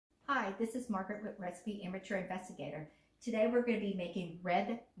Hi, this is Margaret with Recipe Amateur Investigator. Today we're going to be making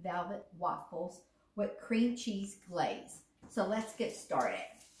red velvet waffles with cream cheese glaze. So let's get started.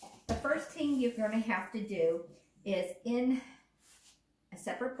 The first thing you're going to have to do is in a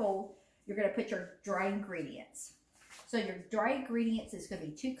separate bowl, you're going to put your dry ingredients. So your dry ingredients is going to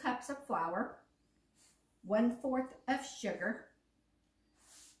be 2 cups of flour, 1/4 of sugar,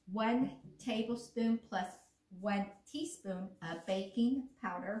 1 tablespoon plus 1 teaspoon of baking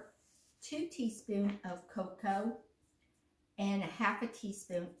powder, 2 teaspoons of cocoa, and 1/2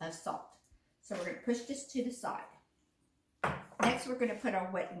 teaspoon of salt. So we're going to push this to the side. Next, we're going to put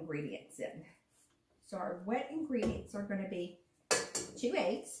our wet ingredients in. So our wet ingredients are going to be 2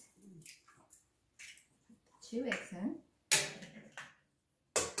 eggs. 2 eggs in.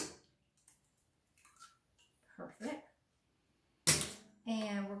 Perfect.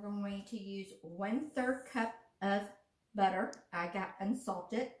 And we're going to use 1/3 cup of butter. I got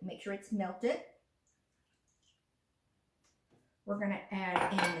unsalted. Make sure it's melted. We're going to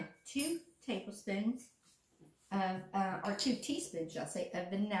add in 2 tablespoons of, or 2 teaspoons, shall I say, of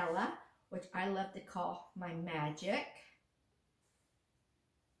vanilla, which I love to call my magic.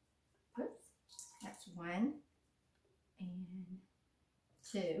 Oops, that's 1 and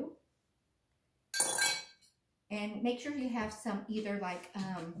 2. And make sure you have some either like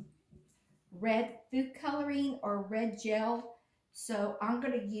red food coloring or red gel. So I'm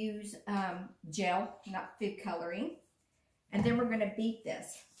going to use gel, not food coloring. And then we're going to beat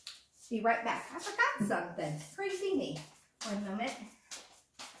this. Be right back. I forgot something. Crazy me. One moment.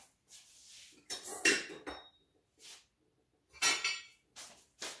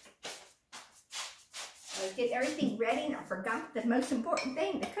 I was getting everything ready and I forgot the most important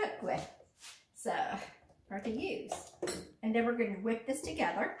thing to cook with. So, or to use. And then we're going to whip this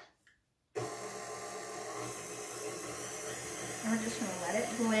together. And we're just going to let it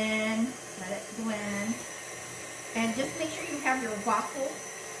blend, And just make sure you have your waffle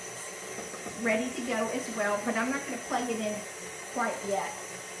ready to go as well, but I'm not going to plug it in quite yet.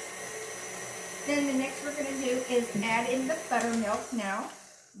 Then the next we're going to do is add in the buttermilk now.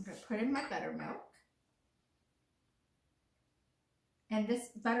 I'm going to put in my buttermilk. And this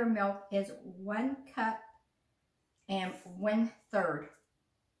buttermilk is 1 cup and 1/3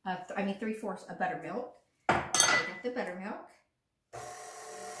 of, 3/4 of buttermilk. So I got the buttermilk.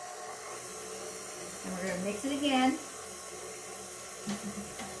 And we're going to mix it again.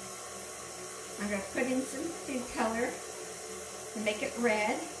 I'm going to put in some food color to make it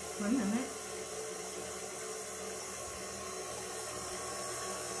red. One moment.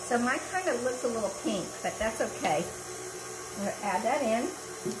 So mine kind of looks a little pink, but that's okay. I'm going to add that in.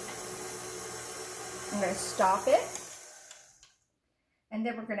 I'm going to stop it. And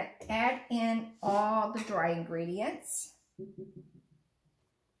then we're going to add in all the dry ingredients.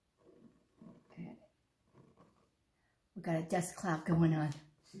 We've got a dust cloud going on.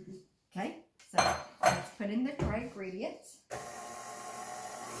 Okay, so let's put in the dry ingredients.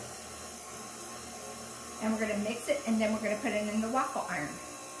 And we're going to mix it, and then we're going to put it in the waffle iron.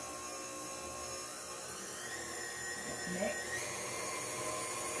 Mix.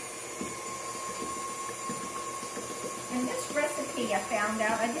 And this recipe I found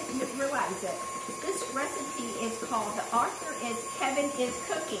out, I didn't realize it. This recipe is called, the author is Kevin is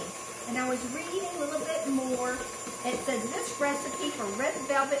Cooking. And I was reading a little bit more. It says this recipe for red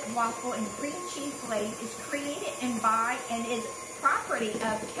velvet waffle and cream cheese glaze is created and by and is property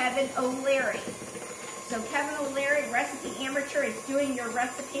of Kevin O'Leary. So Kevin O'Leary, Recipe Amateur, is doing your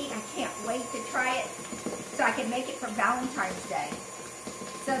recipe. I can't wait to try it so I can make it for Valentine's Day.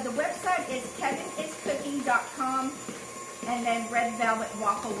 So the website is keviniscooking.com and then red velvet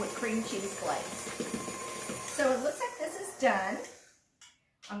waffle with cream cheese glaze. So it looks like this is done.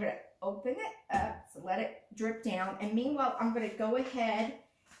 I'm going to open it up, so let it drip down. And meanwhile, I'm going to go ahead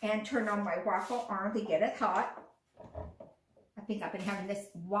and turn on my waffle arm to get it hot. I think I've been having this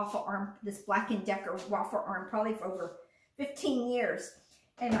waffle arm, this Black & Decker waffle arm probably for over 15 years.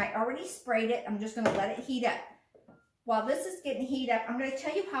 And I already sprayed it. I'm just going to let it heat up. While this is getting heated up, I'm going to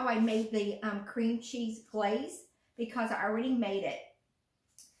tell you how I made the cream cheese glaze because I already made it.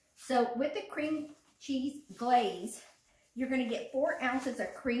 So with the cream cheese glaze, you're going to get 4 ounces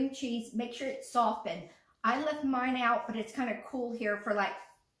of cream cheese. Make sure it's softened. I left mine out, but it's kind of cool here for like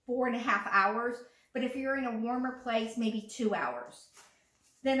 4.5 hours. But if you're in a warmer place, maybe 2 hours.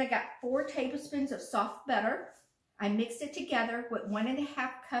 Then I got 4 tablespoons of soft butter. I mixed it together with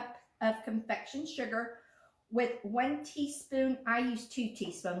 1.5 cup of confection sugar with 1 teaspoon. I use 2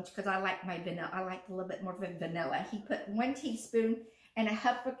 teaspoons because I like my vanilla. I like a little bit more vanilla. He put 1 teaspoon and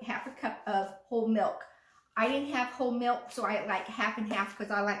half a cup of whole milk. I didn't have whole milk, so I like half and half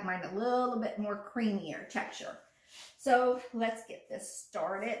because I like mine a little bit more creamier texture. So let's get this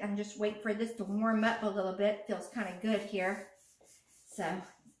started. I'm just waiting for this to warm up a little bit. Feels kind of good here. So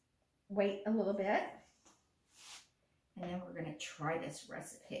wait a little bit. And then we're going to try this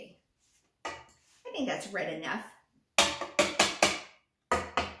recipe. I think that's red enough.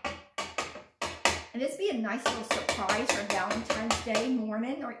 And this would be a nice little surprise for Valentine's Day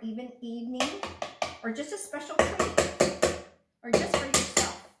morning or even evening. Or just a special treat. Or just for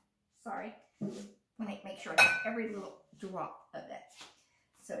yourself. Sorry. I want to make sure I get every little drop of it.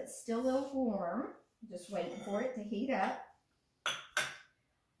 So it's still a little warm. Just waiting for it to heat up.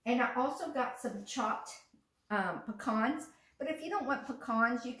 And I also got some chopped pecans. But if you don't want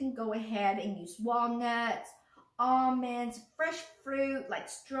pecans, you can go ahead and use walnuts, almonds, fresh fruit like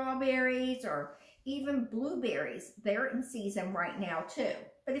strawberries or even blueberries. They're in season right now too.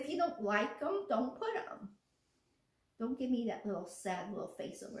 But if you don't like them, don't put them. Don't give me that little sad little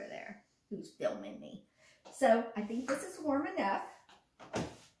face over there who's filming me. So I think this is warm enough.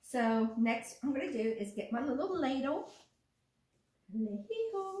 So next I'm going to do is get my little ladle. And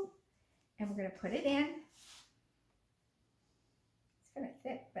we're going to put it in. It's kind of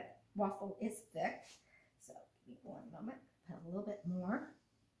thick, but waffle is thick. So give me one moment. Put a little bit more.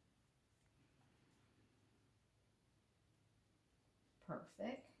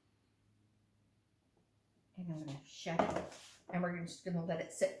 Perfect. And I'm going to shut it. And we're just going to let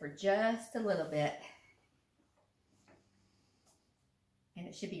it sit for just a little bit. And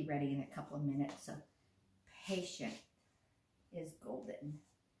it should be ready in a couple of minutes. So patient is golden.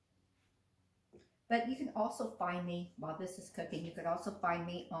 But you can also find me while this is cooking. You can also find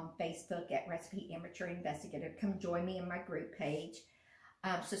me on Facebook at Recipe Amateur Investigator. Come join me in my group page.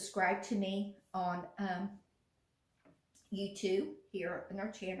 Subscribe to me on YouTube here in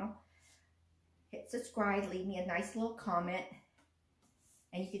our channel. Hit subscribe, leave me a nice little comment.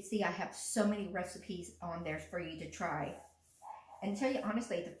 And you can see I have so many recipes on there for you to try. And to tell you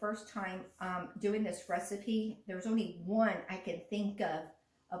honestly, the first time doing this recipe, there's only one I can think of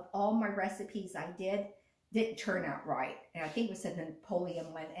all my recipes I didn't turn out right. And I think it was a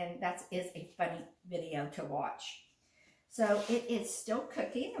Napoleon one, and that is a funny video to watch. So it is still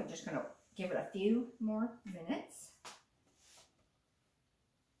cooking. I'm just going to give it a few more minutes.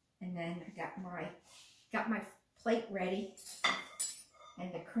 And then I got my plate ready.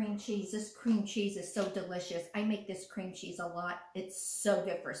 And the cream cheese, this cream cheese is so delicious. I make this cream cheese a lot. It's so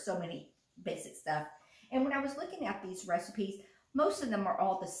good for so many basic stuff. And when I was looking at these recipes, most of them are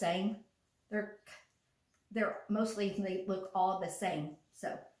all the same. They're mostly, they look all the same.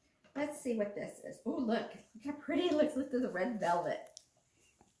 So let's see what this is. Oh, look how pretty it looks. Look at the red velvet.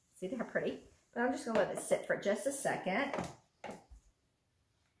 See how pretty? But I'm just gonna let it sit for just a second.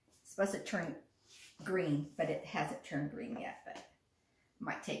 It's supposed to turn green, but it hasn't turned green yet, but I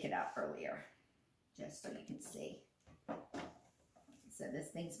might take it out earlier just so you can see. So this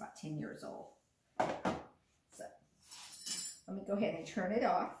thing's about 10 years old. So let me go ahead and turn it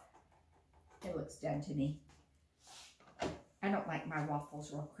off. It looks done to me. I don't like my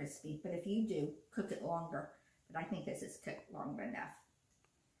waffles real crispy, but if you do, cook it longer. But I think this is cooked long enough.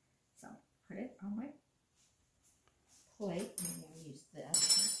 So put it on my plate, and I'll use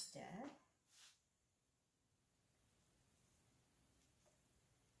this instead.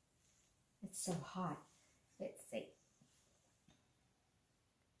 It's so hot. Let's see.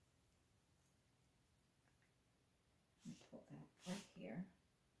 Let me pull that right here.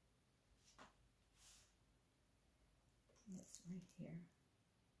 This right here.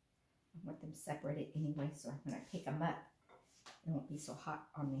 I want them separated anyway, so when I pick them up, it won't be so hot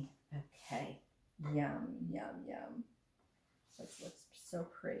on me. Okay. Yum, yum, yum. This looks so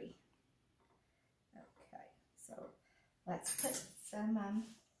pretty. Okay, so let's put some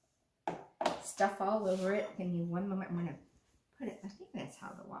stuff all over it. Give me one moment. I'm going to put it, I think that's how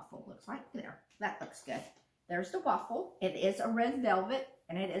the waffle looks like. There, that looks good. There's the waffle. It is a red velvet,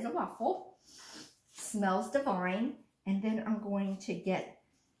 and it is a waffle. Smells divine. And then I'm going to get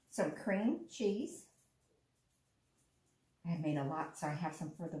some cream cheese. I made a lot, so I have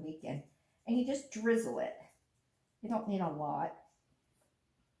some for the weekend. And you just drizzle it. You don't need a lot.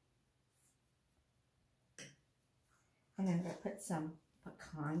 And then I'm going to put some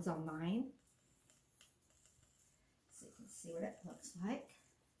pecans on mine. So you can see what it looks like.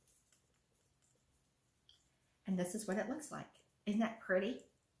 And this is what it looks like. Isn't that pretty?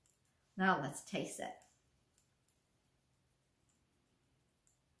 Now let's taste it.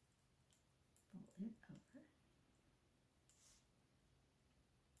 Fold it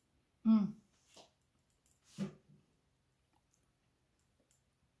over.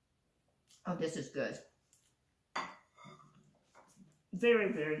 Oh, this is good.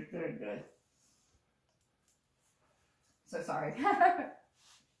 Very, very, very good. So sorry.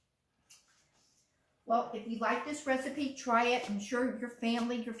 Well, if you like this recipe, try it. I'm sure your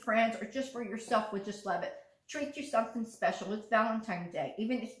family, your friends, or just for yourself would just love it. Treat you something special. It's Valentine's Day,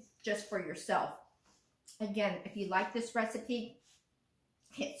 even if it's just for yourself. Again, if you like this recipe,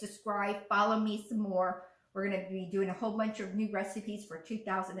 hit subscribe, follow me some more. We're going to be doing a whole bunch of new recipes for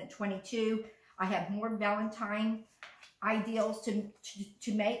 2022. I have more Valentine ideals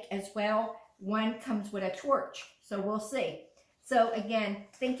to make as well. One comes with a torch, so we'll see. So again,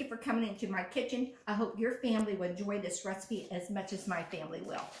 thank you for coming into my kitchen. I hope your family will enjoy this recipe as much as my family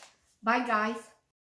will. Bye, guys.